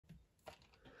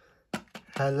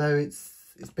Hello, it's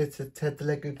Mr. Ted the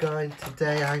Lego Guy, and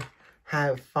today I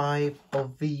have 5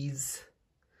 of these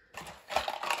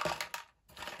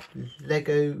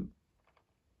Lego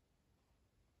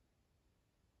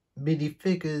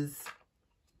Minifigures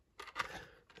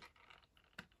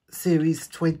Series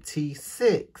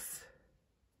 26,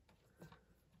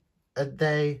 and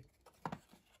they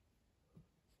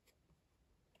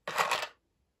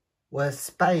were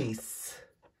space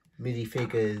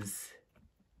minifigures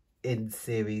in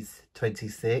Series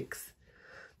 26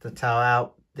 that are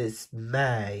out this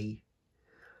May.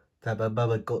 That my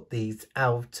mama got these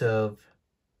out of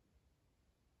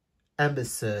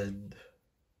Amazon.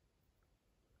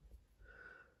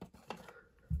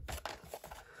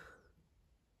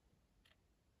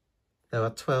 There are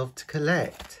 12 to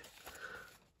collect.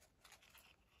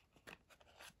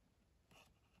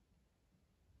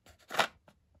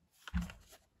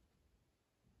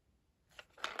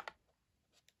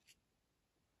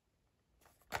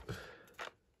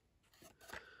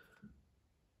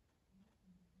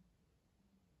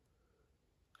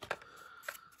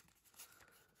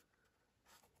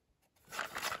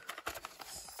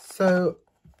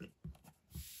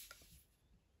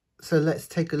 So let's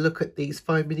take a look at these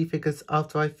 5 minifigures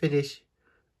after I finish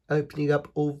opening up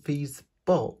all these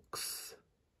boxes.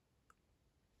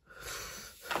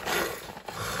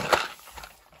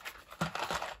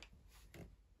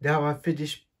 Now I've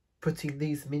finished putting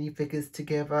these minifigures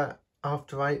together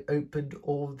after I opened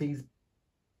all these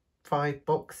 5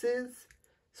 boxes.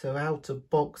 So out of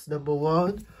box number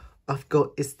 1, I've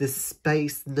got is the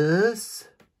Space Nurse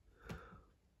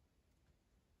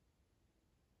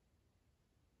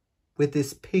with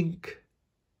this pink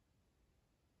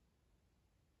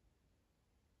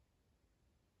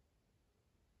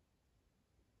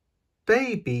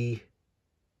baby.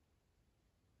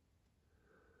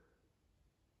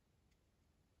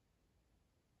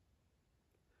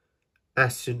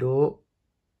 Astronaut.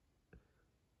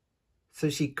 So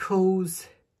she calls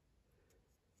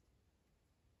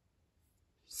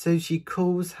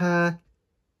her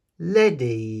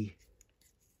Lenny.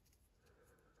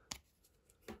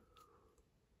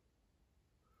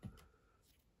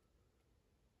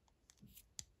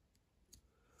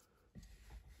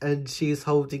 And she's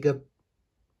holding a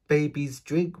baby's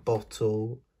drink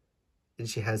bottle, and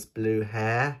she has blue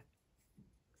hair.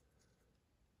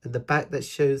 And the back that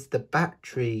shows the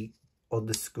battery on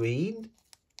the screen.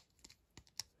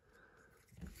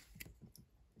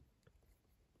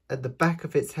 And the back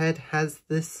of its head has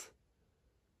this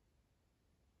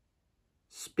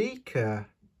speaker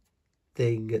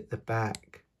thing at the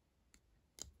back.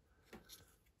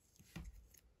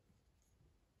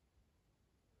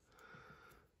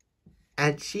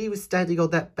 And she was standing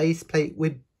on that base plate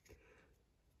with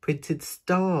printed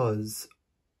stars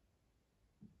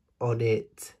on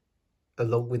it,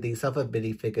 along with these other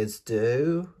minifigures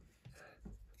do.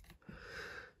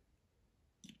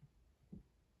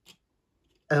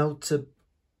 Out of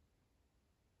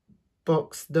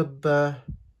box number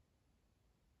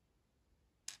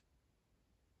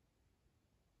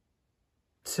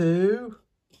 2.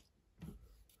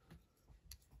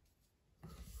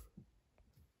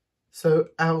 So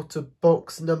out of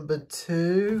box number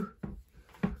 2,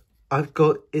 I've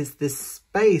got is the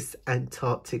Space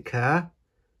Antarctica.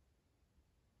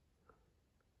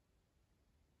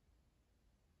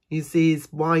 You see his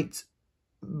white,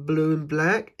 blue and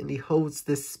black, and he holds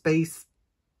this space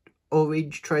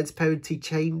orange transparency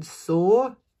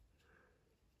chainsaw.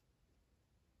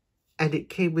 And it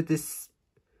came with this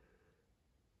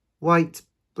white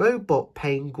robot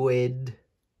penguin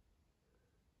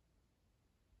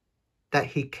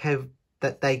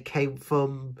that they came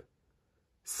from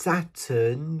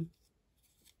Saturn.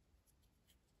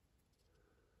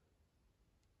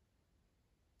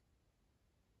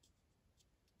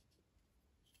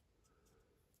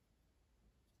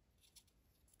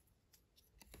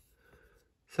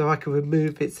 So I can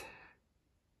remove its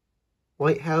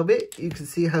white helmet. You can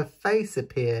see her face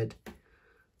appeared.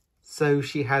 So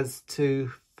she has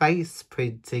 2 face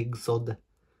printings on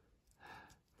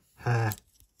her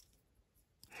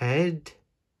head.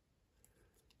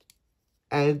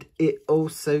 And it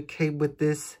also came with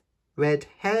this red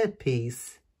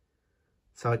hairpiece,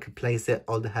 so I could place it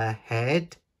on her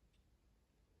head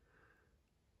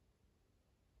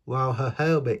while her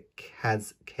helmet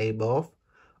came off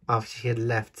after she had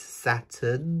left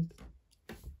Saturn.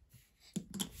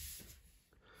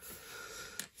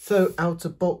 So out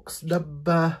of box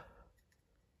number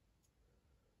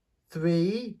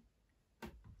 3,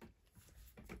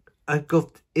 I've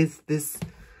got is this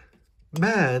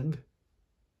man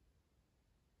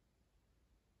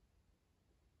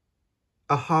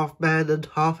a half man and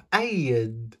half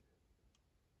alien.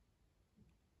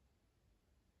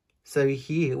 So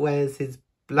he wears his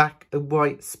black and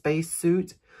white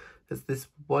spacesuit, has this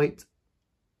black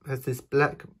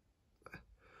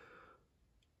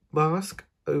mask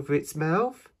over its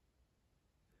mouth,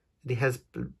 and he has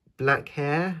black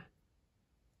hair,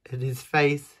 and his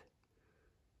face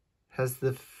has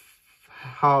the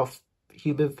half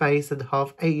human face and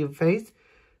half alien face.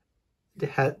 It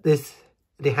has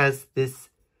this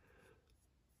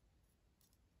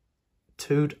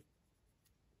two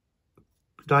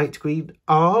light green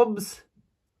arms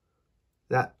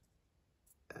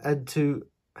and 2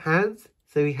 hands.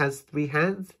 So he has 3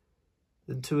 hands,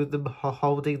 and 2 of them are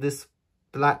holding this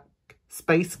black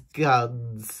space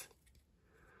guns.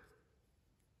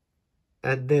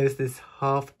 And there's this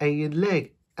half alien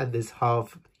leg and this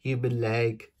half human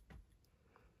leg.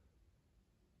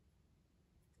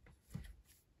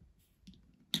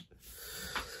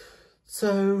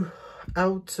 So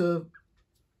out of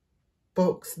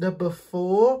box number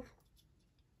 4,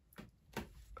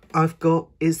 I've got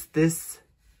is this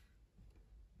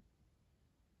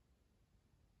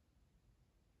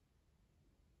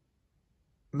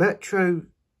Metro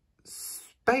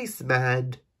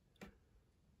Spaceman,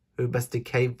 who must have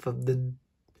came from the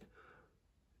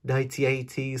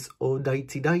 1980s or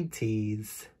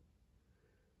 1990s.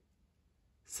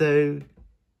 So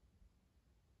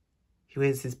he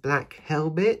wears his black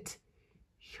helmet.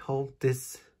 He holds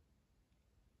this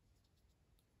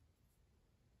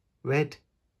red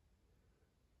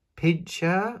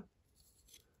pincher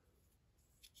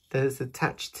that is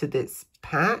attached to this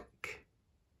pack.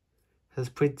 Has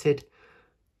printed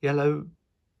yellow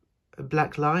and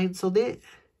black lines on it.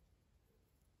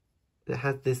 It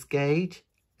has this gauge,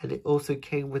 and it also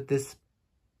came with this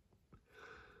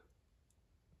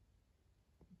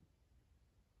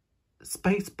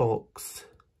space box.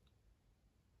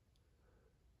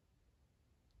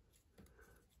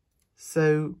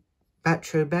 So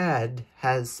Metro Man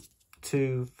has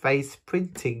 2 face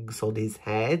printings on his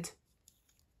head.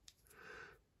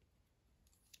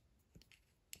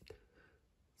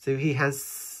 So he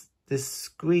has this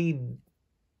screen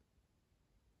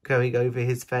going over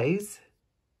his face.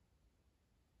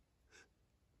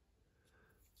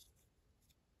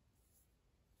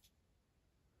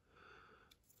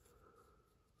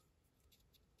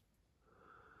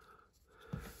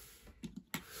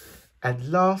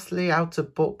 And lastly, out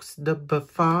of box number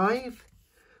 5,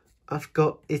 I've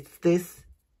got it's this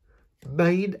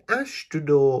main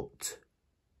astronaut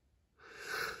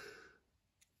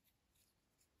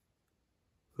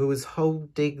who is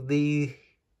holding the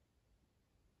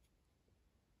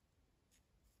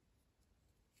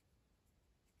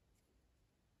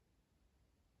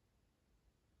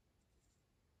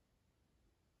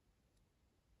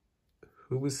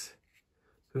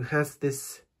who has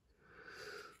this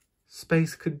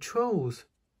space controls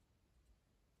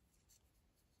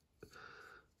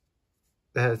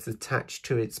that's attached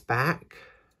to its back.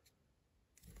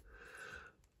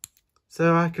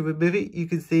 So I can remove it. You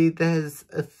can see there's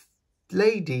a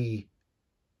lady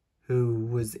who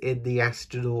was in the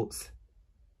astronaut's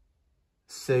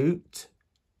suit.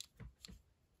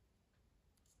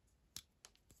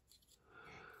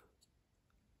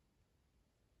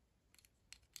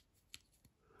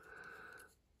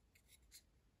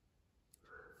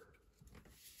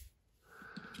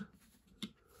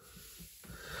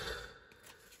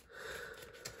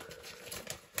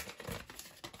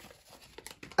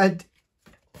 And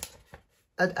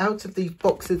out of these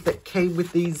boxes that came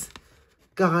with these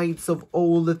guides of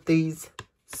all of these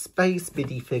space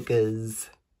minifigures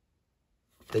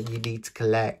that you need to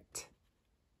collect.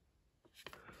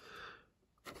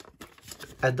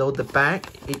 And on the back,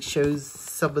 it shows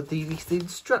some of these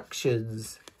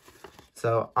instructions.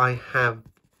 So I have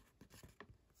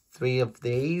 3 of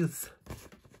these.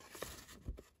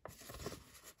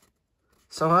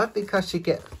 So I think I should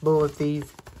get more of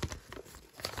these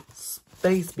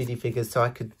space minifigures so I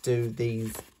could do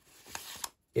these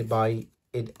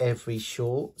in every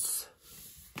shorts.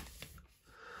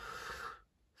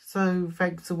 So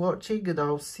thanks for watching, and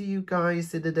I'll see you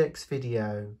guys in the next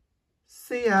video.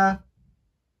 See ya!